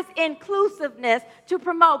practice inclusiveness to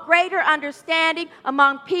promote greater understanding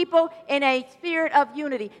among people in a spirit of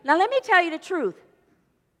unity. Now, let me tell you the truth.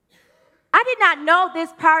 I did not know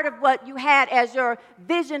this part of what you had as your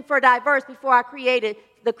vision for diverse before I created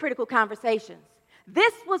the Critical Conversations.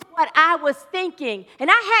 This was what I was thinking, and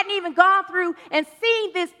I hadn't even gone through and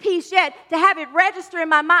seen this piece yet to have it register in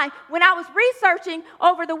my mind. When I was researching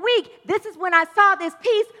over the week, this is when I saw this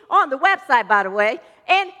piece on the website, by the way,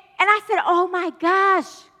 and I said, oh my gosh,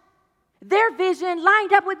 their vision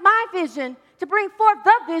lined up with my vision to bring forth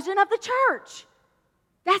the vision of the church.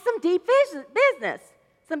 That's some deep business,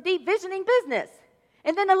 some deep visioning business.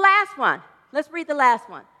 And then the last one, let's read the last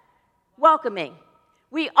one. Welcoming.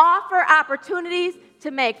 We offer opportunities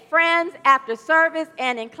to make friends after service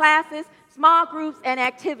and in classes, small groups, and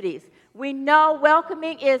activities. We know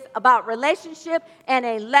welcoming is about relationship and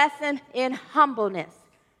a lesson in humbleness.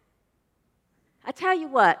 I tell you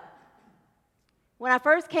what, when I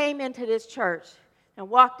first came into this church and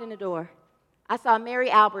walked in the door, I saw Mary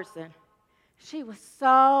Albertson. She was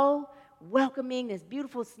so welcoming, this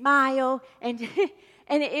beautiful smile, and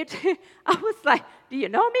I was like, do you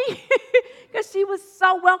know me? Because she was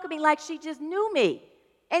so welcoming, like she just knew me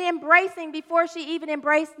and embracing before she even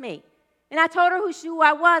embraced me. And I told her who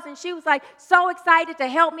I was, and she was like so excited to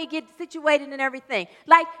help me get situated and everything.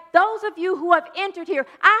 Like those of you who have entered here,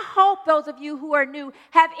 I hope those of you who are new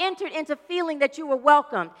have entered into feeling that you were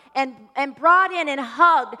welcomed and brought in and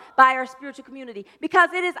hugged by our spiritual community,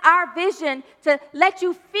 because it is our vision to let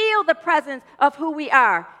you feel the presence of who we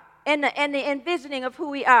are and the envisioning of who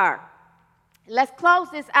we are. Let's close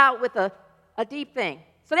this out with a deep thing.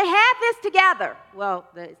 So they had this together. Well,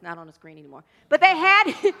 it's not on the screen anymore. But they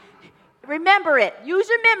had, remember it. Use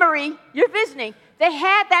your memory, your visioning. They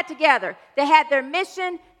had that together. They had their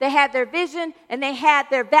mission, they had their vision, and they had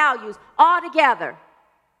their values all together.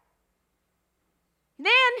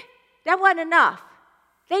 Then, that wasn't enough.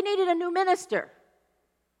 They needed a new minister.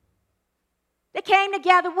 They came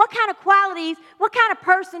together. What kind of qualities, what kind of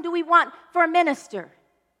person do we want for a minister?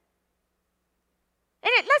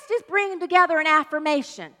 And let's just bring together an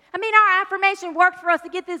affirmation. I mean, our affirmation worked for us to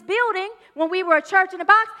get this building when we were a church in a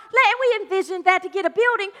box. And we envisioned that to get a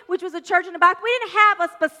building, which was a church in a box. We didn't have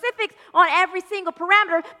a specifics on every single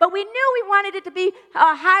parameter, but we knew we wanted it to be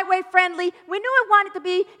highway friendly. We knew it wanted to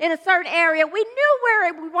be in a certain area. We knew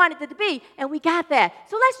where we wanted it to be, and we got that.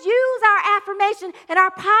 So let's use our affirmation and our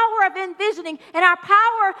power of envisioning and our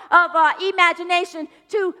power of imagination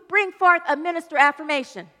to bring forth a minister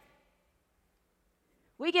affirmation.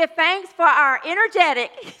 We give thanks for our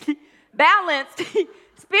energetic, balanced,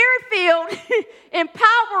 spirit-filled,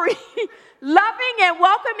 empowering, loving, and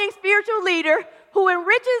welcoming spiritual leader who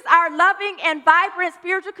enriches our loving and vibrant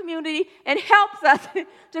spiritual community and helps us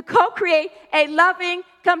to co-create a loving,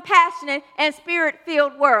 compassionate, and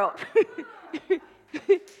spirit-filled world.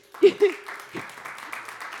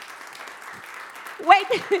 Wait,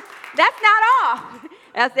 that's not all.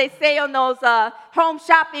 As they say on those home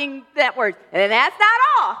shopping networks, and that's not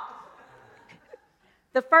all.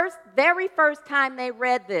 The very first time they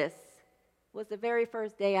read this was the very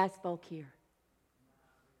first day I spoke here.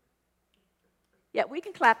 Yeah, we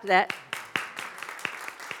can clap to that.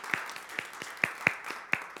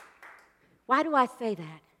 Why do I say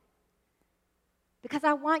that? Because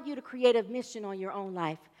I want you to create a mission on your own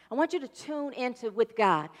life. I want you to tune into with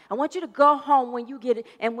God. I want you to go home when you get it,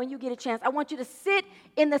 and when you get a chance, I want you to sit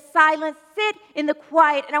in the silence, sit in the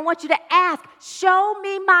quiet, and I want you to ask, show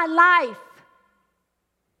me my life.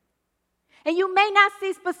 And you may not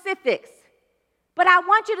see specifics, but I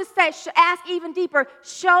want you to ask even deeper,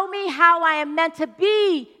 show me how I am meant to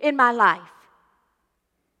be in my life.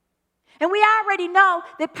 And we already know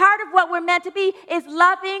that part of what we're meant to be is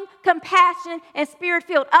loving, compassionate, and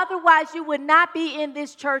spirit-filled. Otherwise, you would not be in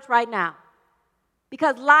this church right now.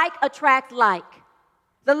 Because like attracts like.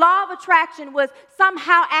 The law of attraction was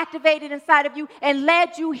somehow activated inside of you and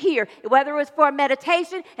led you here. Whether it was for a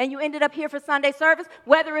meditation and you ended up here for Sunday service,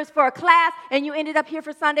 whether it's for a class and you ended up here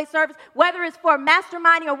for Sunday service, whether it's for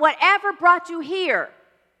masterminding or whatever brought you here.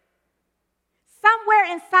 Somewhere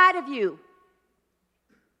inside of you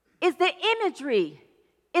is the imagery,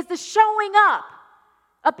 is the showing up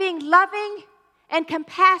of being loving and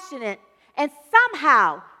compassionate and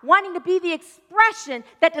somehow wanting to be the expression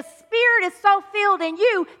that the Spirit is so filled in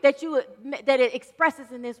you that it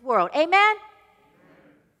expresses in this world. Amen?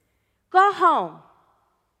 Go home,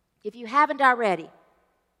 if you haven't already.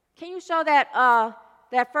 Can you show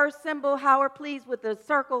that first symbol, Howard, please, with the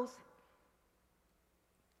circles?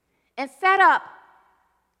 And set up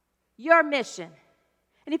your mission.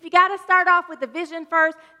 And if you got to start off with the vision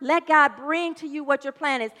first, let God bring to you what your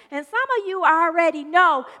plan is. And some of you already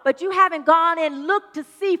know, but you haven't gone and looked to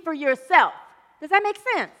see for yourself. Does that make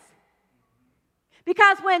sense?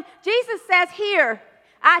 Because when Jesus says here,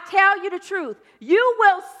 I tell you the truth, you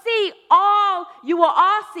will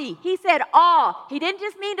all see. He said all. He didn't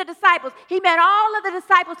just mean the disciples. He meant all of the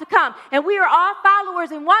disciples to come. And we are all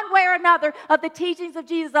followers in one way or another of the teachings of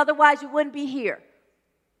Jesus. Otherwise, you wouldn't be here.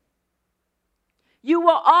 You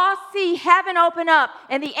will all see heaven open up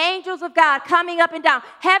and the angels of God coming up and down.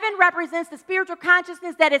 Heaven represents the spiritual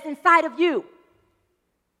consciousness that is inside of you.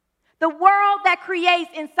 The world that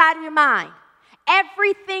creates inside of your mind.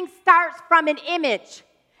 Everything starts from an image.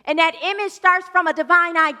 And that image starts from a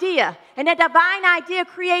divine idea. And that divine idea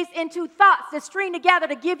creates into thoughts that string together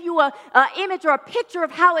to give you an image or a picture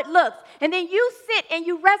of how it looks. And then you sit and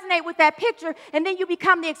you resonate with that picture, and then you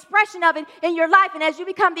become the expression of it in your life. And as you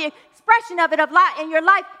become the expression of it in your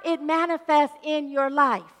life, it manifests in your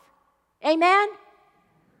life. Amen?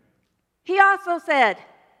 He also said,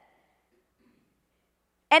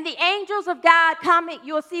 and the angels of God coming,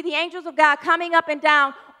 you'll see the angels of God coming up and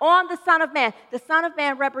down on the Son of Man. The Son of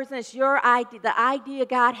Man represents your idea, the idea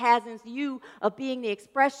God has in you of being the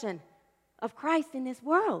expression of Christ in this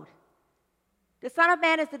world. The Son of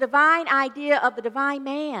Man is the divine idea of the divine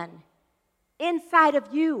man. inside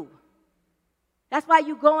of you. That's why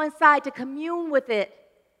you go inside to commune with it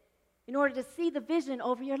in order to see the vision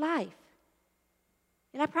over your life.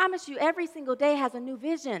 And I promise you, every single day has a new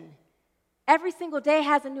vision. Every single day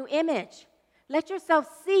has a new image. Let yourself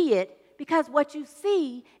see it, because what you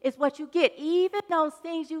see is what you get. Even those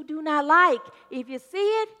things you do not like, if you see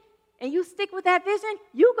it and you stick with that vision,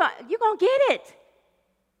 you're going to get it.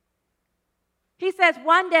 He says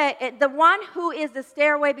one day, the one who is the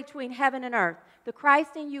stairway between heaven and earth, the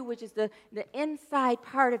Christ in you, which is the inside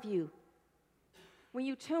part of you, when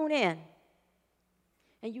you tune in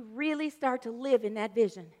and you really start to live in that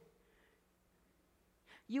vision,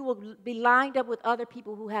 you will be lined up with other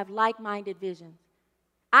people who have like-minded visions.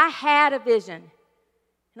 I had a vision. And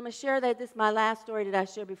I'm going to share that. This is my last story that I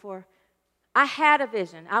shared before. I had a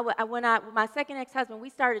vision. With my second ex-husband, we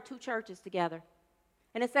started 2 churches together.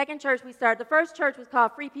 And the second church we started, the first church was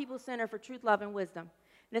called Free People Center for Truth, Love, and Wisdom.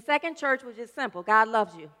 And the second church was just simple, God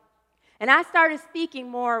loves you. And I started speaking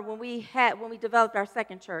more when we developed our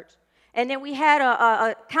second church. And then we had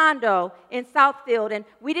a condo in Southfield, and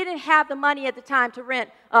we didn't have the money at the time to rent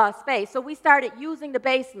space. So we started using the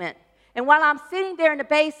basement. And while I'm sitting there in the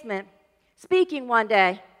basement speaking one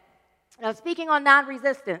day, I was speaking on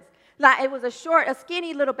non-resistance. Like, it was a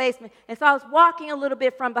skinny little basement. And so I was walking a little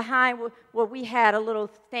bit from behind where we had a little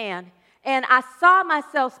stand. And I saw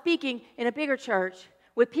myself speaking in a bigger church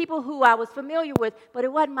with people who I was familiar with, but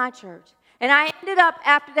it wasn't my church. And I ended up,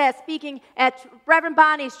 after that, speaking at Reverend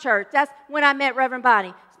Bonnie's church. That's when I met Reverend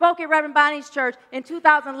Bonnie. Spoke at Reverend Bonnie's church in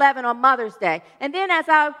 2011 on Mother's Day. And then as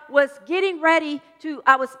I was getting ready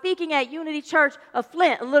I was speaking at Unity Church of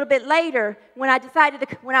Flint a little bit later when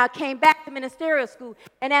I came back to ministerial school.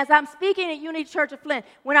 And as I'm speaking at Unity Church of Flint,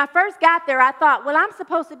 when I first got there, I thought, well, I'm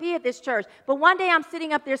supposed to be at this church. But one day I'm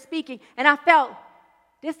sitting up there speaking, and I felt,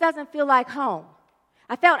 this doesn't feel like home.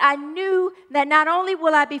 I knew that not only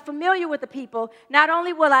will I be familiar with the people, not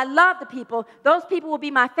only will I love the people, those people will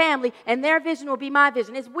be my family, and their vision will be my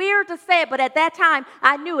vision. It's weird to say it, but at that time,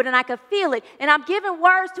 I knew it, and I could feel it. And I'm giving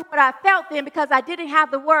words to what I felt then because I didn't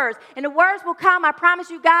have the words. And the words will come. I promise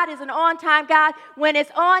you, God is an on-time God. When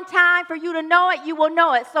it's on time for you to know it, you will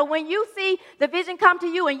know it. So when you see the vision come to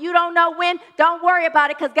you and you don't know when, don't worry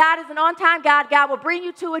about it, because God is an on-time God. God will bring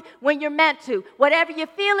you to it when you're meant to. Whatever you're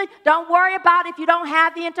feeling, don't worry about it if you don't have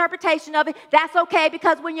the interpretation of it. That's okay,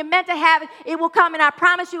 because when you're meant to have it, it will come. And I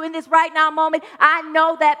promise you, in this right now moment, I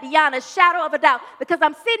know that beyond a shadow of a doubt, because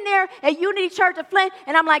I'm sitting there at Unity Church of Flint,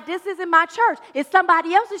 and I'm like, this isn't my church. It's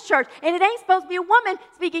somebody else's church, and it ain't supposed to be a woman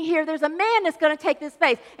speaking here. There's a man that's going to take this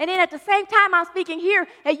space. And then at the same time, I'm speaking here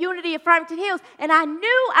at Unity of Farmington Hills, and I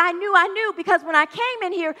knew, because when I came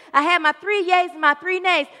in here, I had my 3 yays and my 3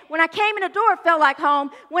 nays. When I came in the door, it felt like home.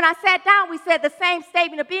 When I sat down, we said the same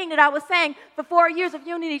statement of being that I was saying for 4 years of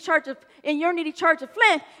Unity Church of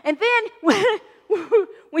Flint. And then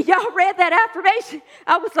when y'all read that affirmation,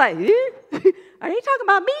 I was like, are they talking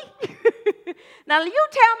about me? Now you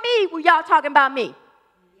tell me, were y'all talking about me?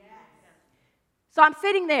 Yes. So I'm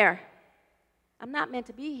sitting there. I'm not meant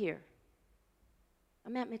to be here.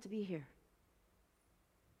 I'm not meant to be here.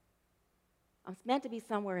 I'm meant to be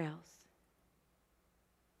somewhere else.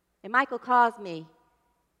 And Michael calls me,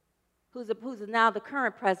 who's now the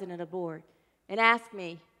current president of the board, and asked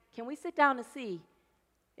me, can we sit down to see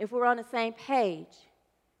if we're on the same page?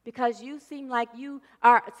 Because you seem like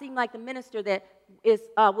the minister that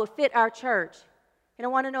will fit our church. And I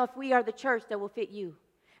want to know if we are the church that will fit you.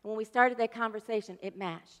 And when we started that conversation, it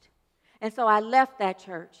matched. And so I left that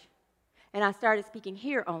church, and I started speaking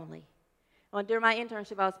here only. During my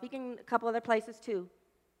internship, I was speaking a couple other places too.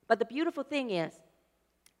 But the beautiful thing is,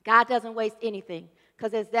 God doesn't waste anything,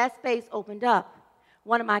 because as that space opened up,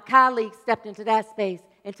 one of my colleagues stepped into that space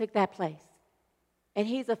and took that place. And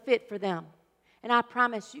he's a fit for them. And I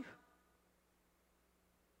promise you,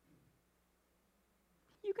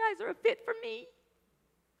 you guys are a fit for me.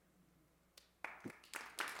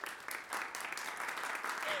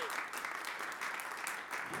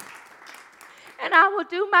 And I will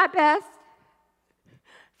do my best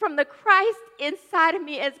from the Christ inside of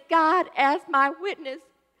me as God as my witness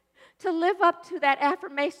to live up to that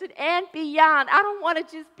affirmation and beyond. I don't want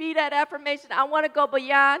to just be that affirmation. I want to go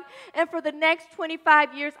beyond. And for the next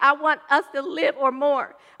 25 years, I want us to live, or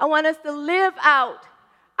more. I want us to live out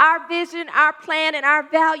our vision, our plan, and our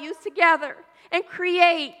values together and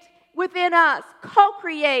create within us,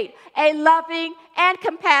 co-create a loving and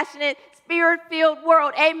compassionate, spirit-filled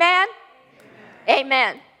world. Amen? Amen.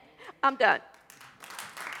 Amen. I'm done.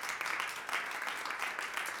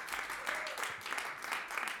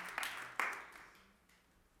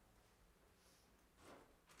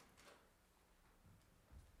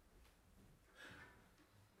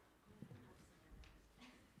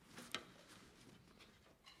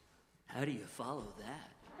 How do you follow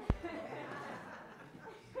that?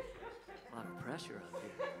 A lot of pressure up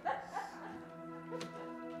here.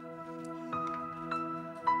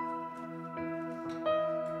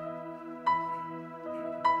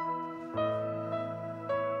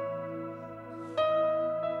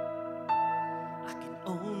 I can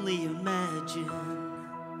only imagine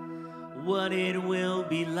what it will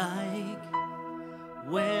be like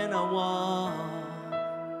when I walk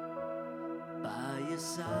by your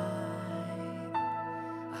side.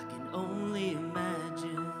 I can only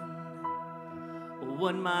imagine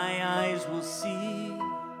what my eyes will see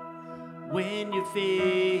when your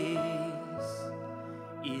face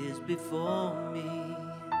is before me.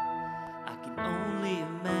 I can only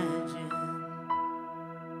imagine.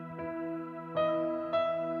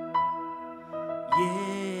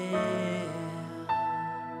 Yeah.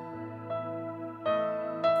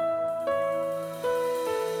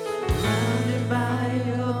 Surrounded by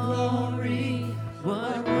your glory,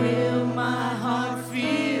 what will my heart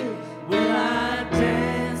feel? Will I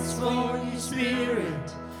dance for your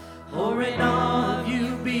spirit, or in awe of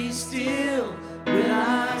you be still? Will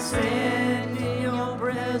I stand in your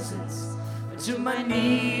presence? To my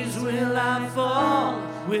knees will I fall?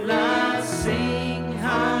 Will I sing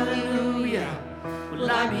hallelujah?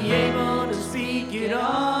 Will I be able to speak it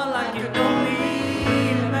all? I can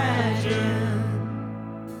only imagine.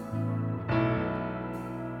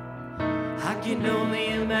 I can only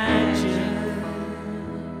imagine.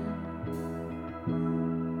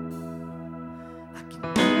 I can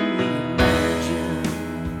only imagine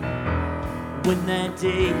when that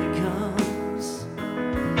day comes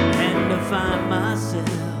and I find myself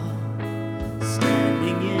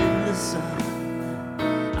standing in the sun.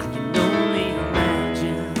 I can only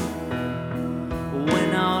imagine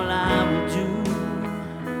when all I will do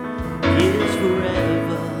is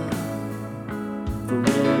forever,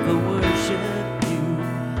 forever worship you.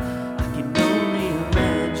 I can only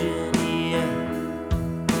imagine, yeah.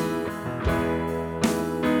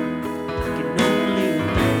 I can only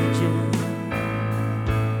imagine.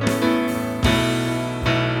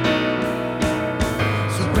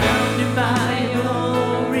 Surrounded by your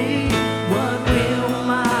glory, what will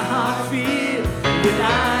my heart feel? Will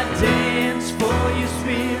I dance for your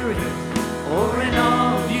spirit, or in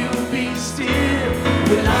awe of you be still?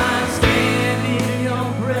 Will I stand in your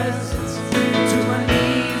presence? To my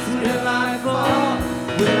knees will I fall?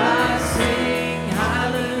 Will I sing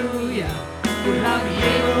hallelujah? Will I be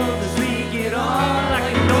able to speak it all? I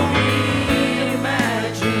can only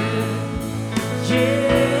imagine.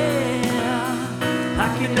 Yeah, I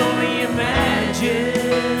can only imagine.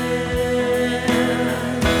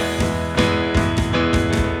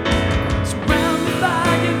 Surrounded by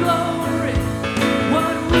your glory,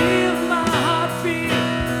 what will my heart feel?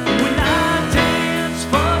 Will I dance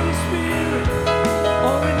for your spirit,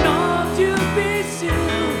 or in awe of you be still?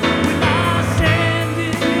 Will I stand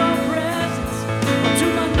in your presence, or to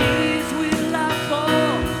my knees will I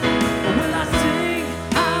fall? Or will I sing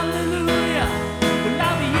hallelujah? Will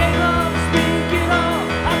I be able to speak it all?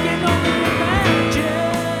 I can only imagine.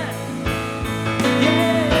 Yeah,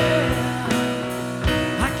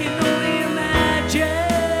 I can only imagine.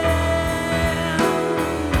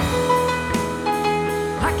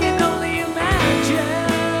 I can only imagine.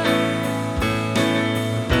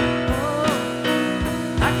 Oh,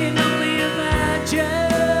 I can only imagine.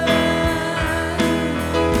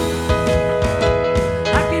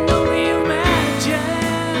 I can only imagine.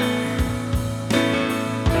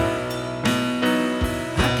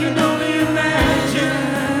 I can only imagine.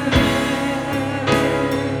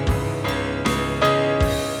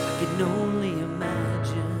 I can only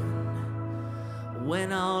imagine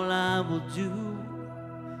when all I will do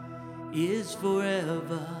is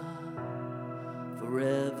forever,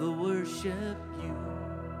 forever worship you.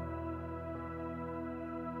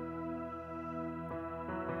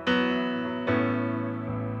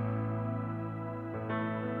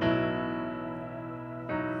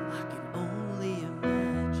 I can only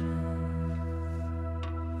imagine.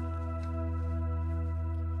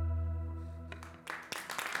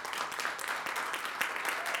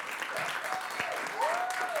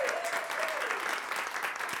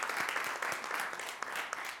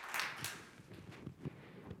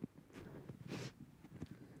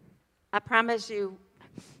 I promise you,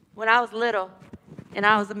 when I was little and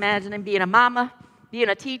I was imagining being a mama, being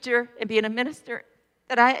a teacher, and being a minister,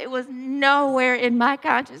 that it was nowhere in my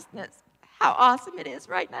consciousness how awesome it is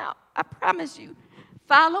right now. I promise you.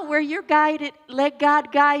 Follow where you're guided. Let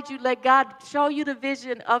God guide you. Let God show you the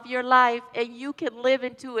vision of your life, and you can live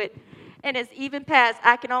into it. And it's even past.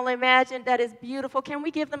 I can only imagine. That is beautiful. Can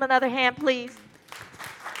we give them another hand, please?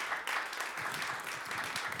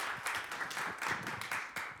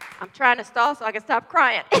 I'm trying to stall so I can stop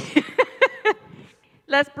crying.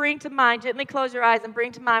 Let's bring to mind, gently close your eyes and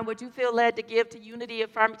bring to mind what you feel led to give to Unity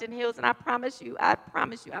of Farmington Hills. And I promise you, I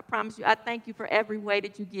thank you for every way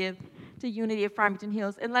that you give to Unity of Farmington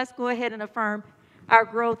Hills. And let's go ahead and affirm our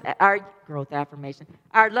growth affirmation.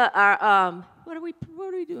 What are we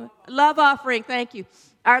doing? Love offering, thank you.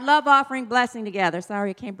 Our love offering blessing together.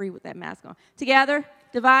 Sorry, I can't breathe with that mask on. Together,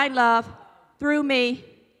 divine love through me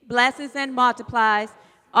blesses and multiplies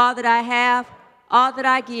all that I have, all that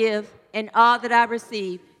I give, and all that I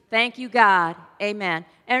receive. Thank you, God. Amen.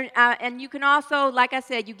 And you can also, like I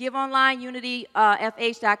said, you give online,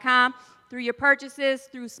 unityfh.com, through your purchases,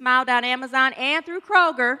 through Smile.Amazon, and through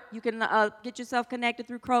Kroger. You can get yourself connected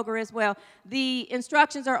through Kroger as well. The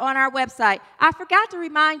instructions are on our website. I forgot to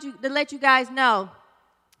remind you, to let you guys know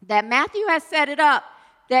that Matthew has set it up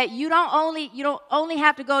that you don't only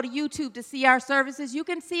have to go to YouTube to see our services. You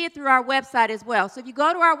can see it through our website as well. So if you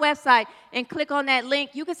go to our website and click on that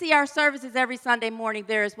link, you can see our services every Sunday morning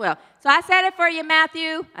there as well. So I said it for you,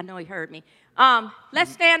 Matthew. I know he heard me.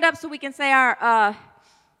 Let's stand up so we can say our,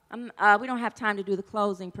 we don't have time to do the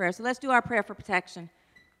closing prayer, so let's do our prayer for protection.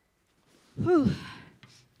 Whew.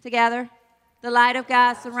 Together, the light of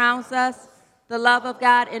God surrounds us. The love of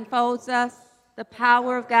God enfolds us. The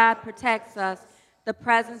power of God protects us. The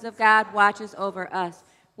presence of God watches over us.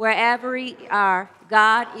 Wherever we are,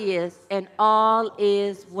 God is, and all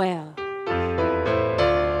is well.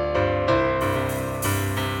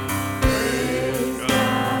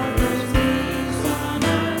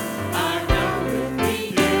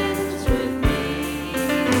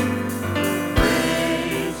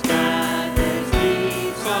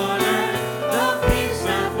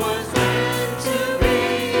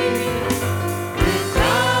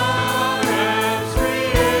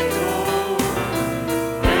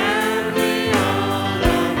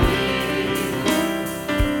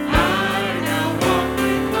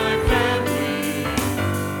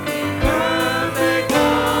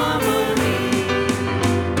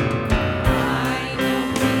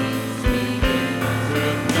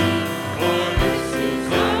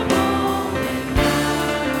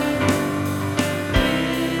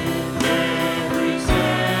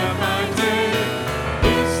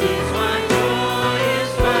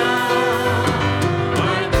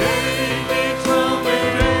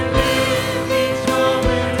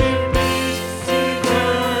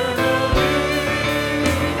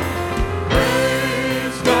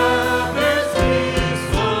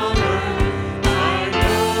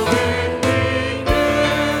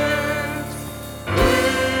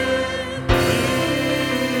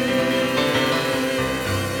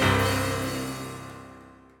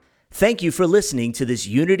 Thank you for listening to this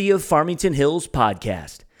Unity of Farmington Hills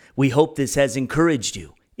podcast. We hope this has encouraged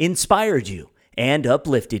you, inspired you, and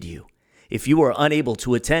uplifted you. If you are unable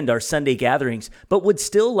to attend our Sunday gatherings but would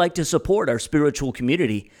still like to support our spiritual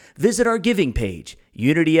community, visit our giving page,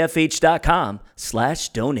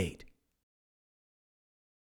 unityfh.com/donate.